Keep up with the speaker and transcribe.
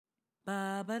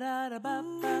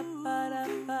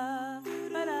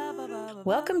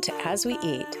Welcome to As We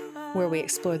Eat, where we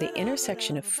explore the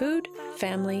intersection of food,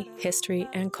 family, history,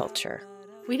 and culture.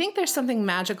 We think there's something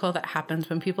magical that happens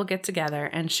when people get together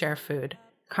and share food.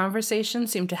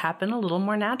 Conversations seem to happen a little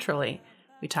more naturally.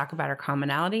 We talk about our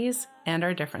commonalities and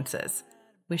our differences.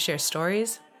 We share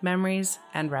stories, memories,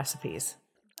 and recipes.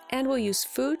 And we'll use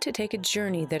food to take a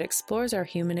journey that explores our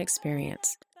human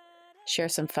experience. Share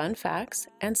some fun facts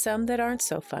and some that aren't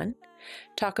so fun.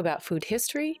 Talk about food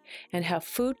history and how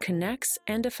food connects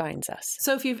and defines us.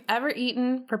 So if you've ever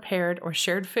eaten, prepared, or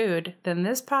shared food, then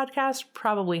this podcast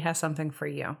probably has something for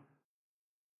you.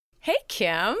 Hey,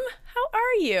 Kim. How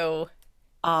are you?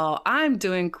 Oh, I'm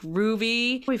doing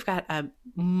groovy. We've got a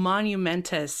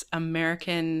monumentous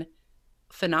American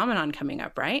phenomenon coming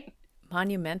up, right?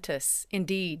 Monumentous.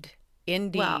 Indeed.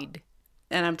 Well,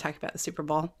 and I'm talking about the Super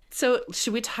Bowl. So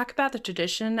should we talk about the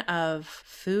tradition of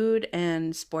food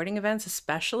and sporting events,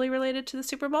 especially related to the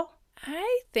Super Bowl?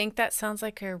 I think that sounds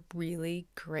like a really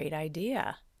great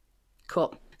idea.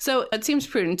 Cool. So it seems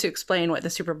prudent to explain what the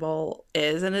Super Bowl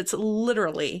is, and it's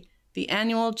literally the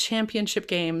annual championship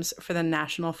games for the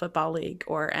National Football League,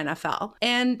 or NFL.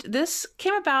 And this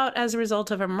came about as a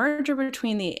result of a merger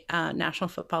between the National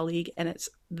Football League and its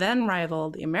then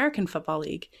rival, the American Football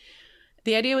League.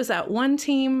 The idea was that one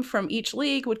team from each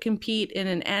league would compete in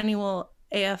an annual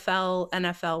AFL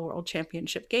NFL World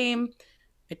Championship game.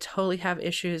 I totally have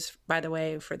issues, by the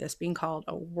way, for this being called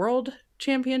a World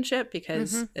Championship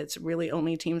because it's really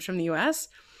only teams from the US.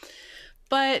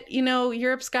 But, you know,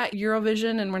 Europe's got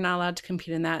Eurovision and we're not allowed to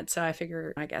compete in that. So I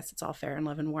guess it's all fair in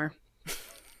love and war.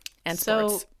 And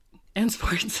sports. And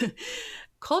sports.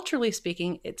 Culturally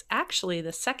speaking, it's actually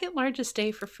the second largest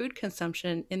day for food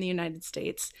consumption in the United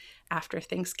States after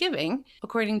Thanksgiving,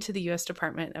 according to the U.S.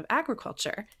 Department of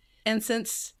Agriculture. And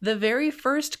since the very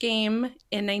first game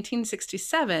in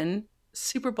 1967,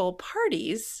 Super Bowl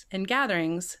parties and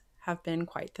gatherings have been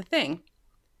quite the thing.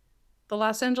 The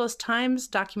Los Angeles Times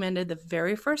documented the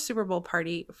very first Super Bowl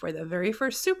party for the very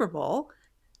first Super Bowl,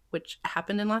 which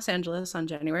happened in Los Angeles on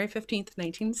January 15th,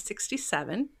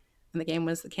 1967. And the game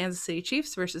was the Kansas City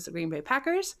Chiefs versus the Green Bay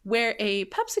Packers, where a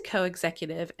PepsiCo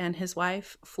executive and his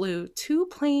wife flew 2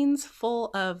 planes full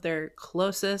of their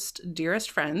closest, dearest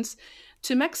friends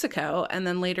to Mexico, and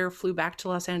then later flew back to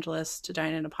Los Angeles to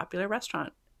dine in a popular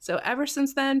restaurant. So ever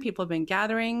since then, people have been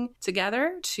gathering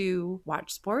together to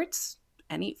watch sports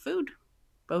and eat food,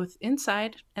 both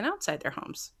inside and outside their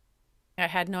homes. I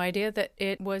had no idea that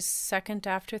it was second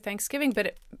after Thanksgiving, but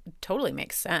it totally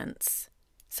makes sense.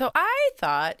 So I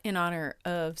thought, in honor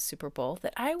of Super Bowl,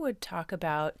 that I would talk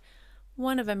about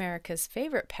one of America's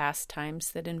favorite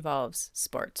pastimes that involves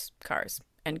sports, cars,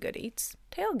 and good eats,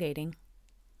 tailgating.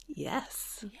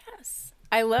 Yes. Yes.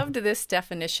 I loved this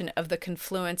definition of the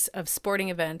confluence of sporting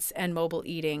events and mobile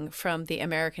eating from the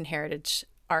American Heritage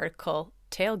article,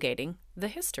 Tailgating, the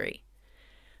History.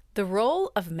 The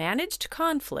role of managed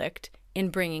conflict in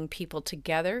bringing people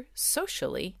together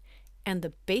socially and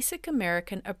the basic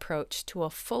American approach to a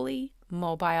fully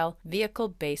mobile,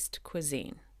 vehicle-based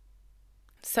cuisine.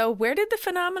 So where did the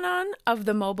phenomenon of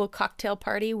the mobile cocktail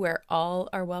party where all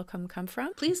are welcome come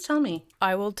from? Please tell me.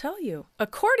 I will tell you.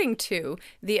 According to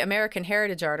the American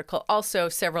Heritage article, also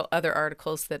several other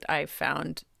articles that I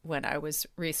found when I was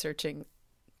researching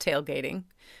tailgating,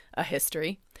 a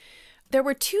history, there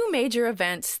were 2 major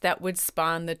events that would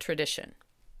spawn the tradition.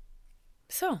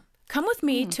 So, come with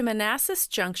me to Manassas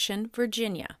Junction,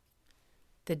 Virginia.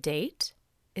 The date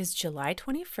is July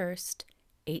 21st,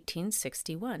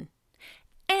 1861.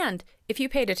 And if you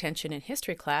paid attention in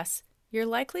history class, you're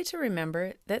likely to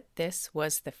remember that this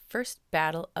was the first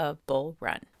Battle of Bull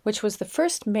Run, which was the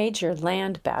first major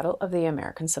land battle of the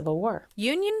American Civil War.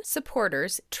 Union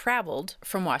supporters traveled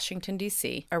from Washington,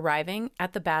 D.C., arriving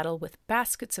at the battle with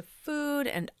baskets of food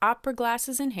and opera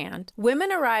glasses in hand. Women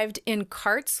arrived in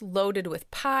carts loaded with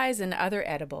pies and other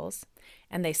edibles,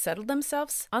 and they settled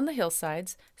themselves on the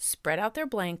hillsides, spread out their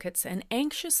blankets, and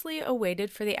anxiously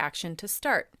awaited for the action to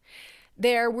start.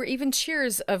 There were even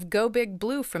cheers of Go Big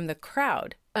Blue from the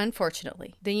crowd.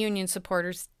 Unfortunately, the Union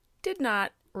supporters did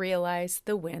not realize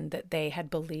the win that they had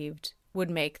believed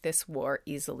would make this war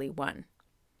easily won.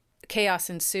 Chaos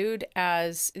ensued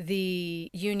as the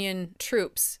Union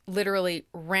troops literally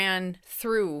ran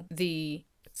through the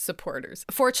supporters.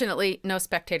 Fortunately, no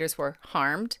spectators were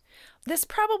harmed. This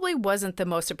probably wasn't the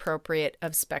most appropriate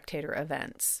of spectator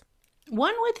events.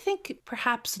 One would think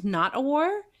perhaps not a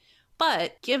war,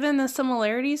 but given the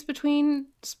similarities between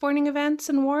sporting events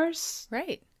and wars,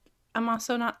 right, I'm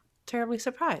also not terribly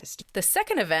surprised. The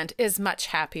second event is much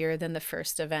happier than the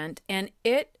first event, and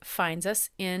it finds us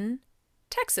in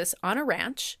Texas, on a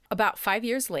ranch. About 5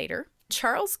 years later,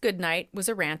 Charles Goodnight was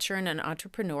a rancher and an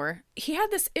entrepreneur. He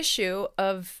had this issue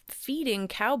of feeding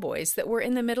cowboys that were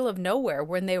in the middle of nowhere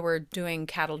when they were doing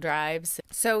cattle drives.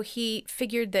 So he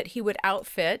figured that he would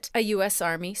outfit a U.S.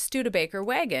 Army Studebaker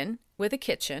wagon with a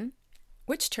kitchen,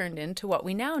 which turned into what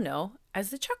we now know as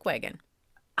the chuck wagon.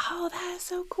 Oh, that is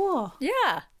so cool.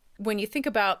 Yeah. When you think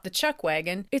about the chuck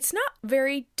wagon, it's not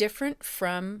very different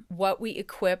from what we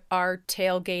equip our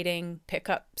tailgating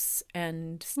pickups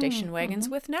and station wagons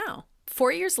with now.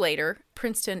 4 years later,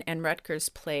 Princeton and Rutgers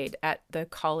played at the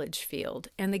college field,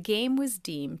 and the game was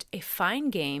deemed a fine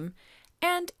game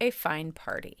and a fine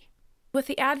party. With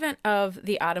the advent of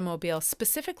the automobile,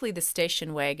 specifically the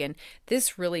station wagon,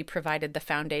 this really provided the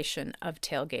foundation of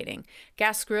tailgating.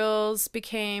 Gas grills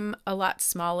became a lot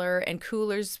smaller and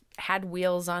coolers had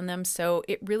wheels on them, so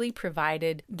it really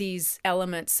provided these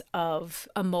elements of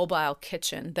a mobile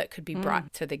kitchen that could be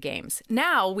brought to the games.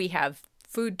 Now we have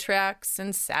food trucks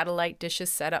and satellite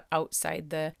dishes set up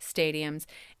outside the stadiums.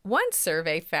 One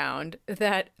survey found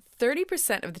that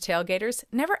 30% of the tailgaters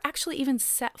never actually even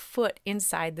set foot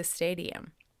inside the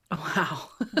stadium. Wow.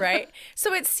 Right?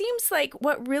 So it seems like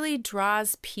what really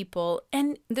draws people,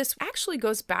 and this actually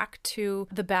goes back to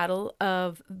the Battle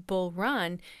of Bull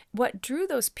Run, what drew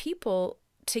those people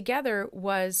together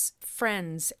was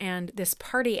friends and this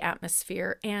party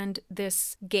atmosphere and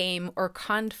this game or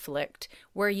conflict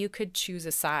where you could choose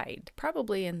a side,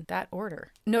 probably in that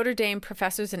order. Notre Dame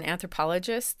professors and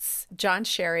anthropologists John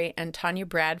Sherry and Tanya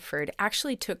Bradford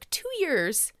actually took 2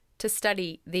 years to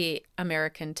study the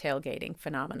American tailgating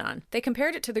phenomenon. They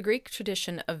compared it to the Greek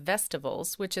tradition of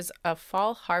festivals, which is a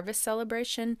fall harvest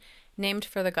celebration named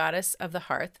for the goddess of the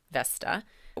hearth, Vesta,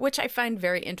 which I find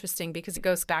very interesting because it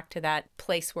goes back to that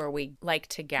place where we like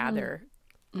to gather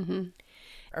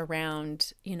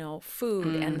around,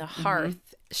 food and the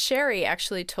hearth. Sherry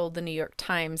actually told the New York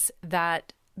Times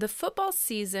that the football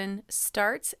season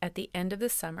starts at the end of the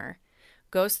summer,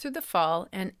 goes through the fall,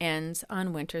 and ends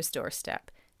on winter's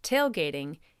doorstep.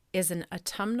 Tailgating is an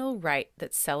autumnal rite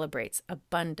that celebrates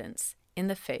abundance in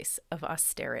the face of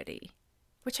austerity,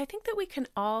 which I think that we can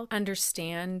all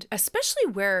understand, especially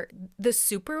where the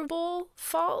Super Bowl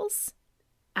falls.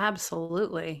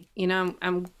 Absolutely.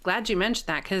 I'm glad you mentioned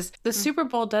that because the Super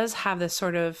Bowl does have this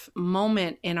sort of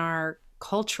moment in our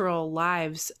cultural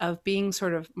lives of being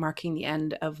sort of marking the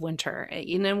end of winter.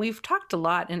 We've talked a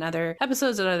lot in other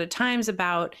episodes at other times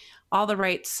about all the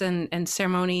rites and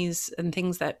ceremonies and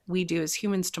things that we do as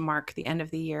humans to mark the end of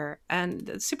the year. And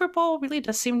the Super Bowl really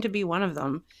does seem to be one of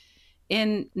them.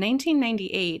 In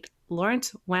 1998,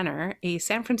 Lawrence Weiner, a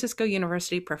San Francisco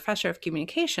University professor of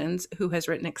communications who has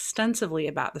written extensively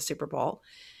about the Super Bowl,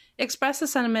 expressed the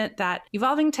sentiment that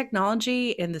evolving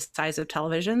technology in the size of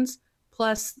televisions,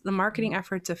 plus the marketing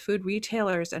efforts of food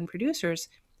retailers and producers,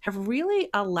 have really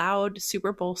allowed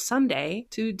Super Bowl Sunday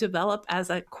to develop as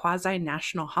a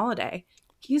quasi-national holiday.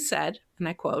 He said, and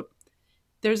I quote,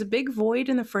 "There's a big void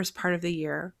in the first part of the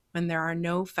year when there are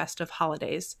no festive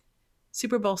holidays.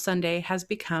 Super Bowl Sunday has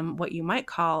become what you might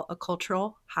call a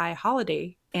cultural high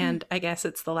holiday, and I guess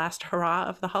it's the last hurrah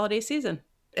of the holiday season."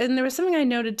 And there was something I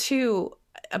noted too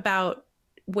about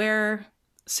where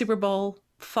Super Bowl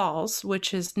falls,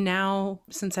 which is now,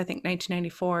 since I think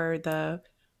 1994, the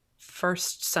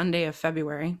first Sunday of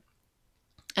February.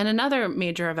 And another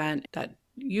major event that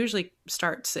usually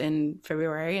starts in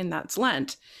February, and that's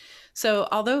Lent. So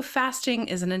although fasting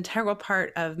is an integral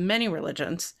part of many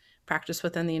religions practiced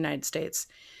within the United States,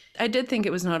 I did think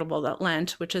it was notable that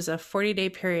Lent, which is a 40-day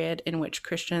period in which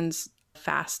Christians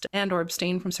fast and or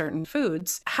abstain from certain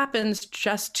foods, happens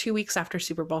just 2 weeks after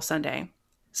Super Bowl Sunday.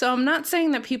 So I'm not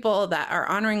saying that people that are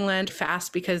honoring Lent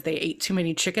fast because they ate too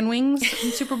many chicken wings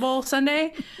on Super Bowl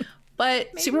Sunday, but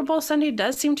maybe. Super Bowl Sunday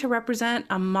does seem to represent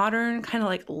a modern kind of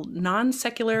like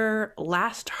non-secular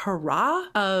last hurrah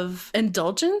of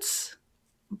indulgence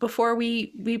before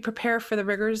we prepare for the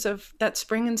rigors of that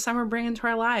spring and summer bring into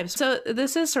our lives. So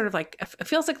this is sort of like, it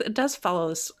feels like it does follow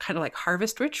this kind of like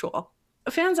harvest ritual.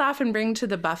 Fans often bring to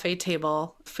the buffet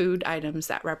table food items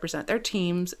that represent their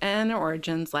teams and their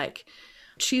origins, like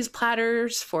cheese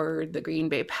platters for the Green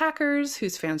Bay Packers,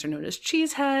 whose fans are known as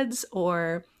Cheeseheads,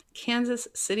 or Kansas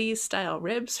City style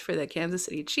ribs for the Kansas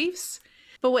City Chiefs.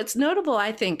 But what's notable,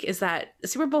 I think, is that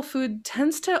Super Bowl food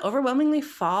tends to overwhelmingly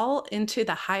fall into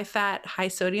the high-fat,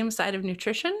 high-sodium side of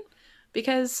nutrition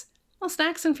because, well,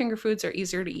 snacks and finger foods are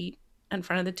easier to eat in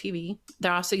front of the TV.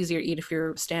 They're also easier to eat if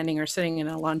you're standing or sitting in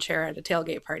a lawn chair at a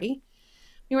tailgate party.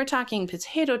 You were talking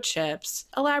potato chips,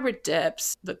 elaborate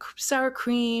dips, the sour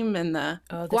cream and the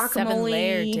guacamole,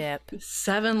 7-layer dip.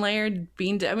 7-layered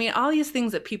bean dip. I mean, all these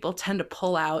things that people tend to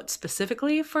pull out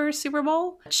specifically for Super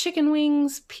Bowl. Chicken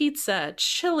wings, pizza,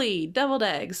 chili, deviled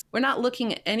eggs. We're not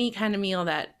looking at any kind of meal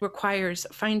that requires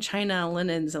fine china,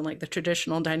 linens, and like the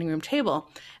traditional dining room table.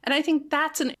 And I think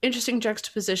that's an interesting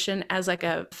juxtaposition as like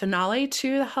a finale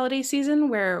to the holiday season,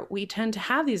 where we tend to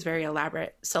have these very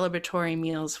elaborate celebratory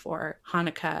meals for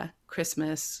Hanukkah,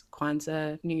 Christmas,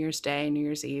 Kwanzaa, New Year's Day, New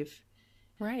Year's Eve.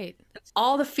 Right. It's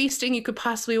all the feasting you could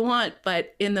possibly want,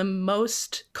 but in the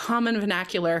most common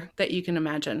vernacular that you can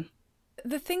imagine.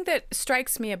 The thing that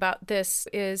strikes me about this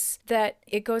is that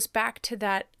it goes back to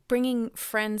that bringing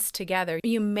friends together.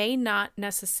 You may not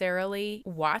necessarily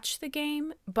watch the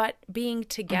game, but being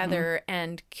together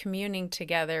and communing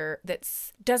together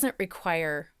doesn't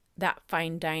require that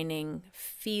fine dining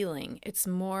feeling. It's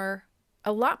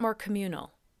a lot more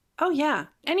communal. Oh, yeah.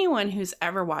 Anyone who's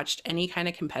ever watched any kind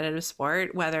of competitive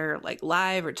sport, whether like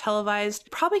live or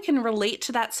televised, probably can relate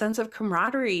to that sense of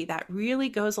camaraderie that really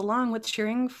goes along with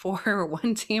cheering for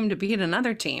one team to beat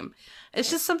another team. It's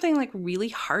just something like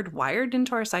really hardwired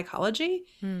into our psychology.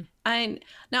 Now,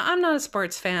 I'm not a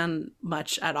sports fan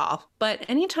much at all, but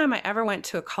anytime I ever went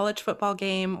to a college football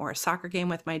game or a soccer game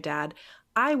with my dad,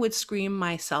 I would scream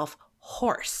myself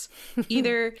hoarse,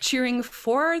 either cheering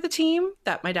for the team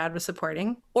that my dad was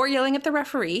supporting or yelling at the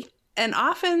referee. And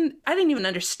often I didn't even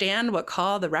understand what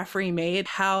call the referee made,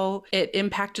 how it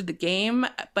impacted the game.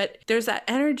 But there's that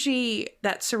energy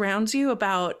that surrounds you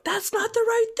about, that's not the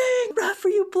right thing, ref, are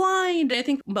you blind? And I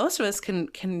think most of us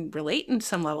can relate in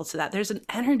some level to that. There's an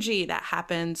energy that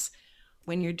happens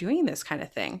when you're doing this kind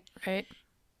of thing. Right.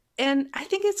 And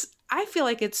I feel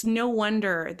like it's no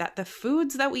wonder that the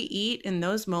foods that we eat in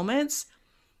those moments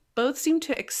both seem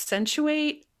to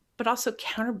accentuate, but also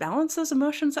counterbalance those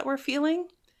emotions that we're feeling.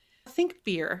 Think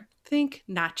beer, think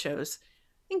nachos,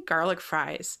 think garlic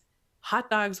fries,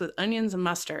 hot dogs with onions and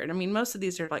mustard. I mean, most of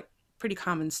these are like pretty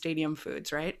common stadium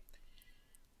foods, right?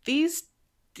 These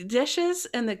dishes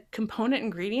and the component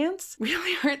ingredients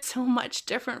really aren't so much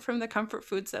different from the comfort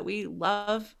foods that we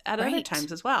love at other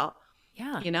times as well.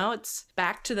 Yeah. You know, it's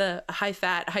back to the high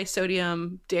fat, high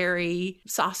sodium, dairy,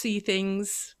 saucy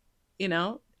things, you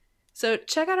know. So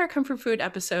check out our comfort food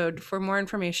episode for more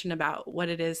information about what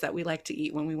it is that we like to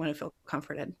eat when we want to feel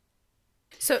comforted.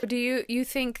 So do you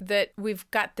think that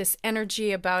we've got this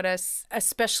energy about us,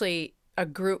 especially a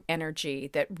group energy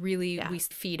that really we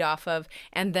feed off of,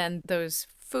 and then those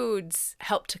foods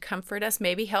help to comfort us,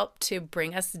 maybe help to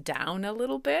bring us down a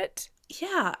little bit?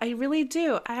 Yeah, I really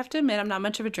do. I have to admit, I'm not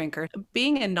much of a drinker.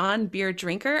 Being a non-beer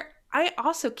drinker, I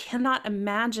also cannot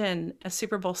imagine a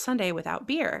Super Bowl Sunday without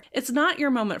beer. It's not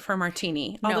your moment for a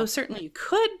martini, although certainly you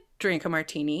could drink a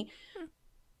martini.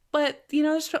 But, you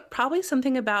know, there's probably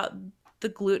something about the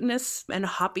glutinous and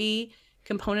hoppy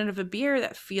component of a beer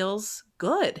that feels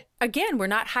good. Again, we're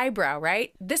not highbrow,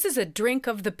 right? This is a drink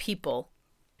of the people.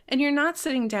 And you're not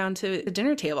sitting down to the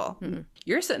dinner table.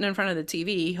 You're sitting in front of the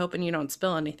TV, hoping you don't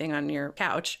spill anything on your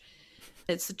couch.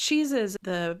 It's the cheeses,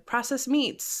 the processed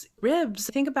meats, ribs.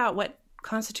 Think about what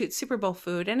constitutes Super Bowl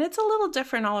food. And it's a little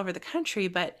different all over the country,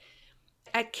 but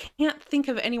I can't think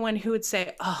of anyone who would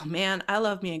say, oh man, I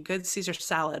love me a good Caesar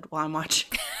salad while I'm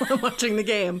watching the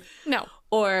game. No.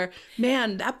 Or,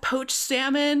 man, that poached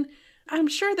salmon. I'm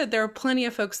sure that there are plenty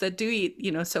of folks that do eat,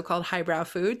 you know, so-called highbrow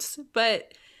foods,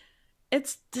 but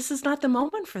this is not the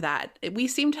moment for that. We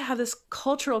seem to have this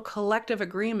cultural collective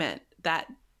agreement that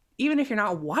even if you're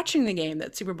not watching the game,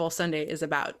 that Super Bowl Sunday is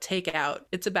about takeout.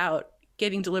 It's about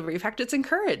getting delivery. In fact, it's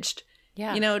encouraged.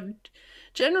 Yeah. You know,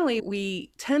 generally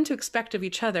we tend to expect of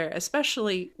each other,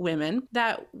 especially women,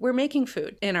 that we're making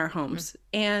food in our homes.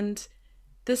 And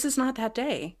this is not that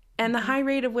day. And the high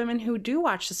rate of women who do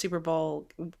watch the Super Bowl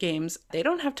games, they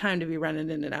don't have time to be running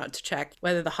in and out to check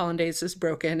whether the hollandaise is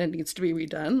broken and needs to be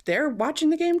redone. They're watching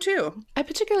the game too. I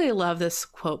particularly love this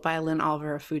quote by Lynn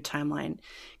Oliver of Food Timeline,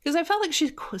 because I felt like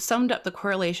she summed up the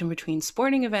correlation between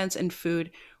sporting events and food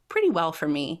pretty well for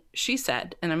me. She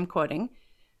said, and I'm quoting,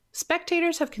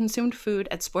 "Spectators have consumed food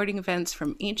at sporting events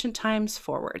from ancient times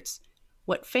forwards.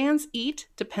 What fans eat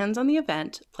depends on the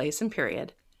event, place, and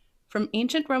period. From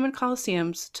ancient Roman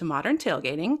Colosseums to modern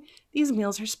tailgating, these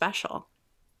meals are special.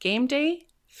 Game day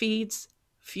feeds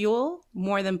fuel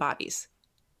more than bodies."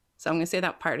 So I'm going to say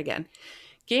that part again.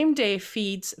 Game day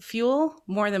feeds fuel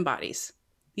more than bodies.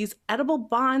 These edible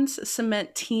bonds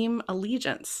cement team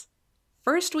allegiance.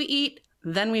 First we eat,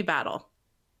 then we battle.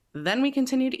 Then we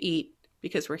continue to eat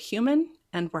because we're human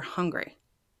and we're hungry.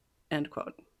 End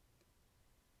quote.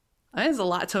 There's a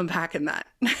lot to unpack in that.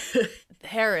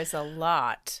 There is a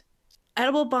lot.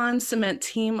 Edible bonds cement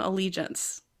team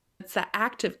allegiance. It's that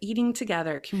act of eating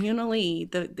together communally,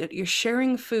 that you're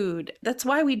sharing food. That's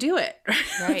why we do it.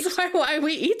 Right. That's why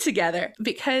we eat together,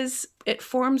 because it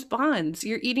forms bonds.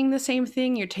 You're eating the same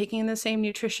thing. You're taking the same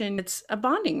nutrition. It's a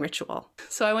bonding ritual.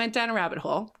 So I went down a rabbit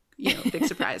hole, big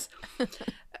surprise.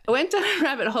 I went down a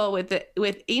rabbit hole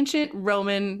with ancient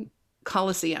Roman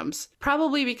Colosseums,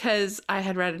 probably because I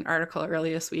had read an article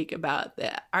earlier this week about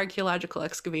the archaeological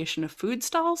excavation of food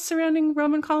stalls surrounding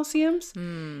Roman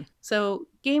Colosseums. So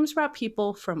games brought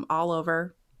people from all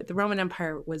over. The Roman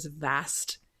Empire was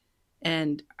vast.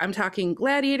 And I'm talking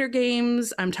gladiator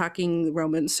games, I'm talking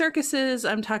Roman circuses,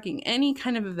 I'm talking any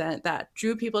kind of event that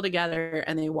drew people together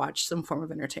and they watched some form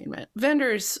of entertainment.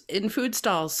 Vendors in food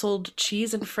stalls sold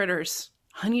cheese and fritters,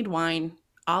 honeyed wine,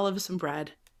 olives and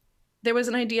bread. There was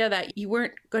an idea that you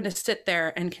weren't going to sit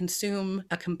there and consume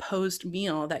a composed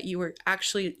meal, that you were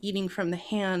actually eating from the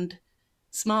hand,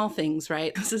 small things,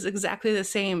 right? This is exactly the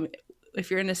same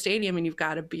if you're in a stadium and you've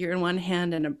got a beer in one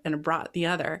hand and a brat in the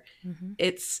other.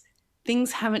 It's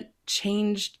things haven't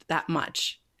changed that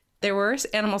much. There were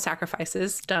animal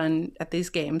sacrifices done at these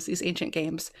games, these ancient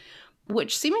games,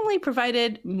 which seemingly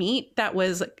provided meat that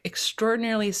was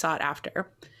extraordinarily sought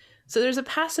after. So there's a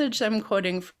passage I'm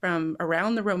quoting from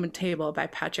Around the Roman Table by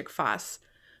Patrick Foss,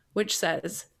 which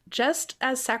says, "Just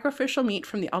as sacrificial meat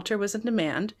from the altar was in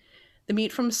demand, the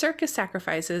meat from circus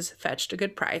sacrifices fetched a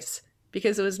good price,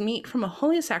 because it was meat from a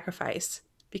holy sacrifice,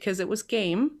 because it was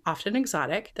game, often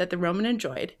exotic, that the Roman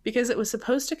enjoyed, because it was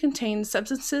supposed to contain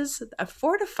substances that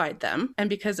fortified them, and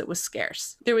because it was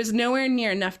scarce. There was nowhere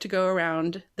near enough to go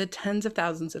around the tens of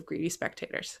thousands of greedy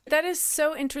spectators." That is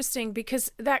so interesting, because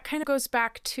that kind of goes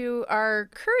back to our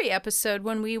curry episode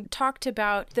when we talked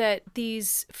about that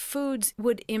these foods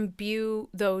would imbue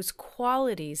those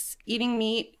qualities. Eating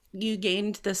meat, you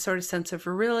gained this sort of sense of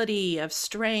virility, of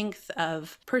strength,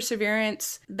 of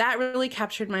perseverance. That really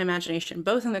captured my imagination,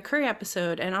 both in the curry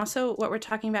episode and also what we're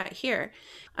talking about here.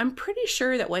 I'm pretty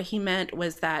sure that what he meant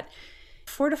was that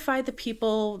fortified the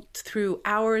people through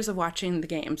hours of watching the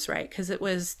games, right?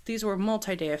 Because these were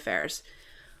multi-day affairs.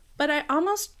 But I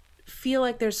almost feel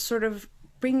like there's sort of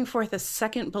bringing forth a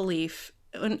second belief,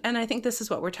 and I think this is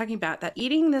what we're talking about, that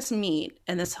eating this meat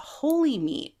and this holy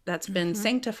meat that's been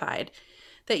sanctified,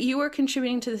 that you were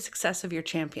contributing to the success of your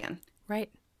champion. Right.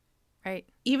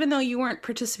 Even though you weren't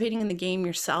participating in the game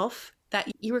yourself,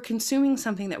 that you were consuming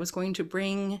something that was going to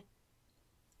bring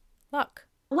Luck.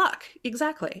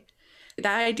 Exactly. The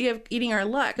idea of eating our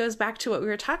luck goes back to what we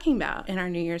were talking about in our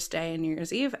New Year's Day and New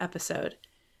Year's Eve episode.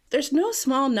 There's no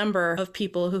small number of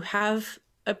people who have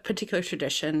a particular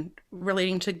tradition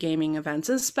relating to gaming events,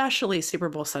 especially Super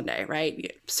Bowl Sunday,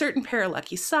 right? Certain pair of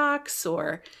lucky socks,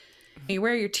 or you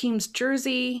wear your team's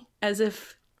jersey as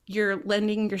if you're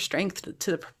lending your strength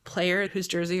to the player whose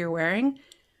jersey you're wearing.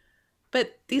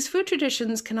 But these food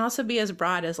traditions can also be as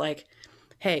broad as like,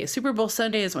 hey, Super Bowl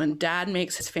Sunday is when Dad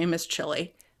makes his famous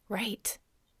chili. Right.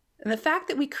 And the fact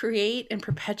that we create and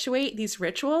perpetuate these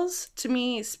rituals, to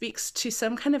me, speaks to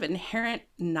some kind of inherent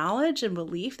knowledge and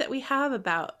belief that we have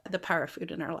about the power of food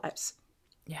in our lives.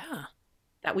 Yeah.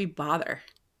 That we bother.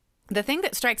 The thing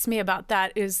that strikes me about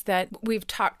that is that we've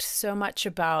talked so much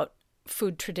about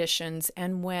food traditions,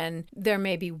 and when there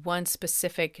may be one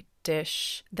specific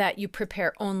dish that you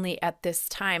prepare only at this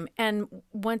time. And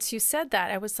once you said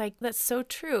that, I was like, that's so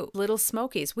true. Little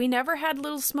Smokies. We never had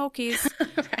Little Smokies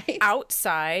right?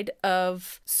 Outside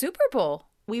of Super Bowl.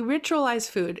 We ritualize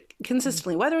food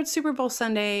consistently, whether it's Super Bowl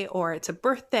Sunday or it's a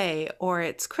birthday or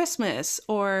it's Christmas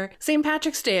or St.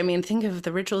 Patrick's Day. I mean, think of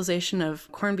the ritualization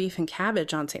of corned beef and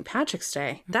cabbage on St. Patrick's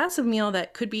Day. That's a meal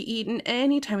that could be eaten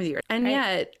any time of the year. And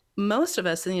yet, most of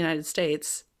us in the United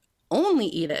States only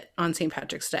eat it on St.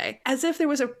 Patrick's Day, as if there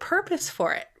was a purpose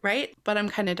for it, right? But I'm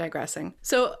kind of digressing.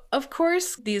 So, of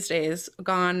course, these days,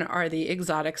 gone are the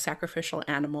exotic sacrificial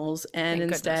animals, and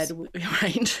instead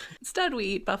we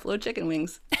eat buffalo chicken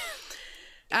wings.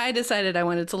 I decided I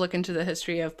wanted to look into the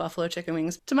history of buffalo chicken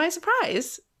wings, to my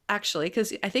surprise, actually,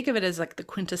 because I think of it as like the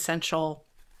quintessential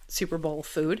Super Bowl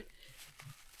food.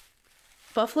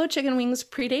 Buffalo chicken wings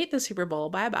predate the Super Bowl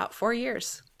by about 4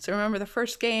 years. So remember, the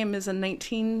first game is in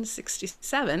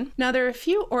 1967. Now, there are a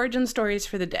few origin stories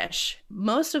for the dish.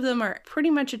 Most of them are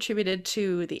pretty much attributed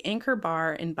to the Anchor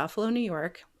Bar in Buffalo, New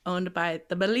York, owned by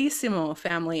the Bellissimo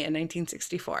family in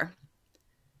 1964.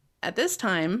 At this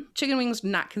time, chicken wings were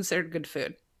not considered good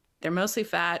food. They're mostly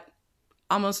fat,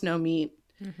 almost no meat.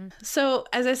 Mm-hmm. So,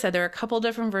 as I said, there are a couple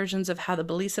different versions of how the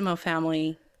Bellissimo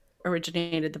family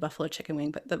originated the buffalo chicken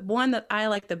wing, but the one that I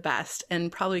like the best,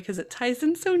 and probably because it ties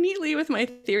in so neatly with my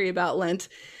theory about Lent,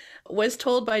 was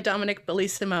told by Dominic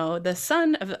Bellissimo, the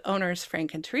son of the owners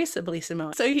Frank and Teresa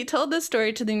Bellissimo. So he told this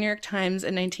story to the New York Times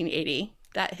in 1980,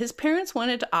 that his parents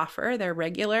wanted to offer their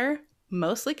regular,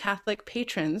 mostly Catholic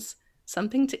patrons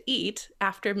something to eat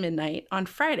after midnight on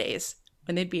Fridays,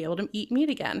 when they'd be able to eat meat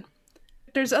again.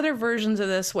 There's other versions of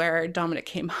this where Dominic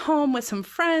came home with some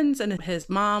friends and his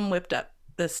mom whipped up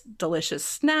this delicious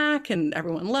snack and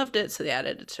everyone loved it, so they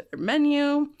added it to their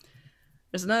menu.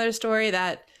 There's another story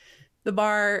that the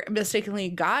bar mistakenly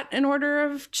got an order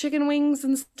of chicken wings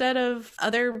instead of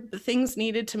other things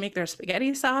needed to make their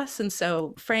spaghetti sauce. And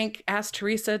so Frank asked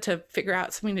Teresa to figure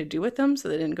out something to do with them so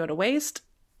they didn't go to waste.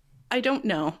 I don't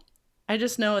know. I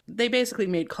just know they basically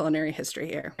made culinary history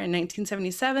here. In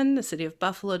 1977, the city of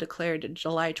Buffalo declared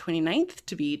July 29th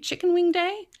to be Chicken Wing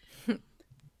Day.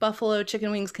 Buffalo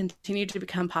chicken wings continued to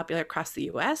become popular across the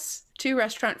U.S. 2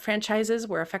 restaurant franchises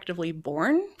were effectively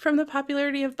born from the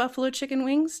popularity of buffalo chicken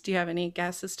wings. Do you have any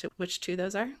guess as to which 2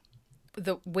 those are?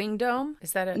 The Wing Dome?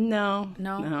 Is that a... No.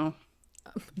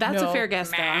 That's a fair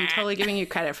guess, though. I'm totally giving you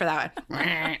credit for that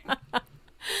one.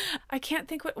 I can't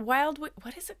think what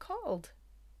is it called?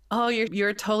 Oh,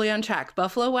 you're totally on track.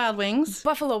 Buffalo Wild Wings.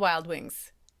 Buffalo Wild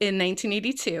Wings. In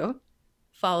 1982,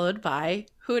 followed by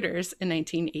Hooters in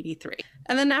 1983.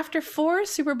 And then after 4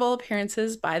 Super Bowl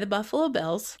appearances by the Buffalo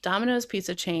Bills, Domino's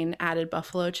pizza chain added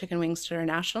buffalo chicken wings to their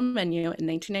national menu in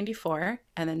 1994,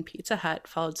 and then Pizza Hut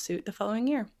followed suit the following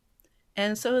year.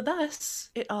 And so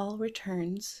thus, it all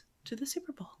returns to the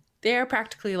Super Bowl. They are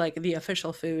practically like the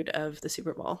official food of the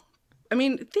Super Bowl. I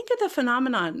mean, think of the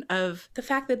phenomenon of the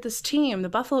fact that this team, the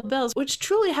Buffalo Bills, which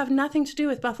truly have nothing to do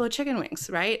with buffalo chicken wings,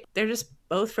 right? They're just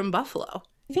both from Buffalo.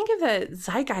 Think of the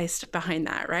zeitgeist behind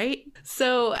that, right?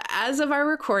 So as of our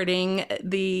recording,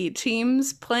 the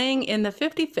teams playing in the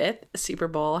 55th Super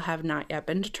Bowl have not yet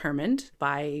been determined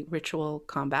by ritual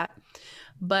combat,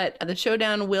 but the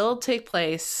showdown will take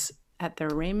place at the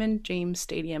Raymond James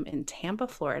Stadium in Tampa,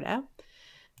 Florida.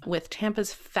 With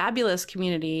Tampa's fabulous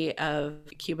community of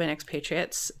Cuban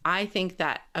expatriates, I think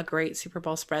that a great Super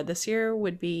Bowl spread this year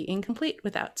would be incomplete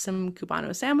without some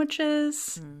Cubano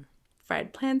sandwiches,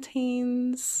 fried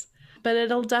plantains. But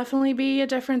it'll definitely be a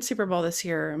different Super Bowl this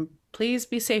year. Please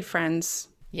be safe, friends.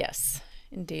 Yes,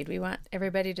 indeed. We want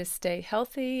everybody to stay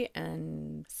healthy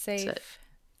and safe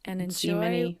and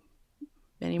enjoy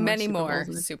many more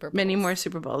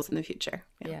Super Bowls in the future.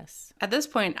 Yeah. Yes. At this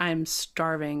point, I'm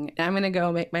starving. I'm going to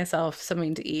go make myself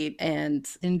something to eat and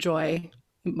enjoy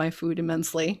my food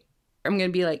immensely. I'm going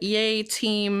to be like, yay,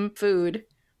 team food.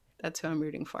 That's who I'm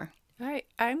rooting for. All right.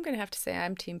 I'm going to have to say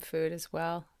I'm team food as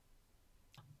well.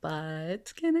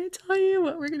 But can I tell you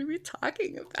what we're going to be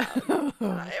talking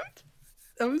about?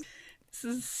 This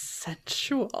is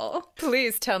sensual.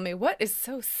 Please tell me, what is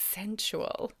so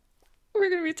sensual? We're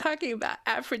going to be talking about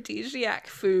aphrodisiac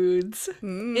foods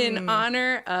in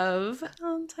honor of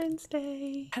Valentine's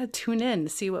Day. Gotta tune in to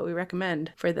see what we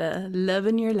recommend for the love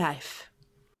in your life.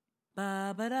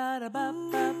 For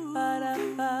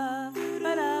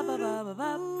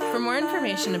more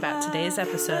information about today's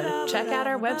episode, check out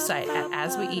our website at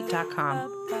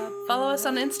asweeat.com. Follow us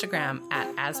on Instagram at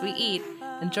asweeat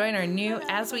and join our new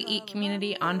As We Eat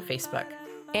community on Facebook.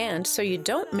 And so you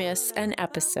don't miss an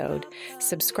episode,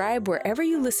 subscribe wherever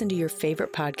you listen to your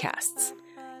favorite podcasts.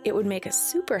 It would make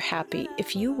us super happy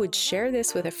if you would share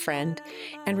this with a friend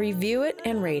and review it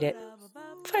and rate it.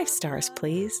 5 stars,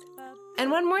 please. And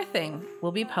one more thing,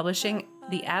 we'll be publishing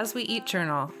the As We Eat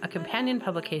Journal, a companion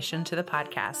publication to the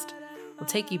podcast. We'll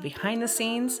take you behind the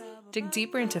scenes, dig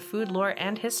deeper into food lore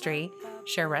and history,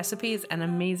 share recipes and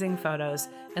amazing photos,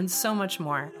 and so much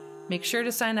more. Make sure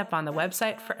to sign up on the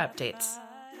website for updates.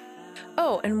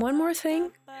 Oh, and one more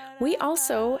thing. We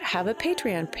also have a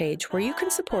Patreon page where you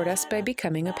can support us by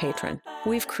becoming a patron.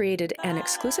 We've created an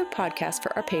exclusive podcast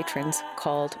for our patrons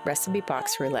called Recipe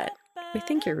Box Roulette. We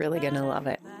think you're really going to love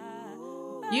it.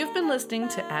 You've been listening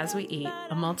to As We Eat,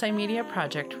 a multimedia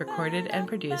project recorded and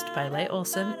produced by Leigh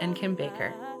Olson and Kim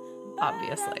Baker.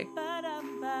 Obviously.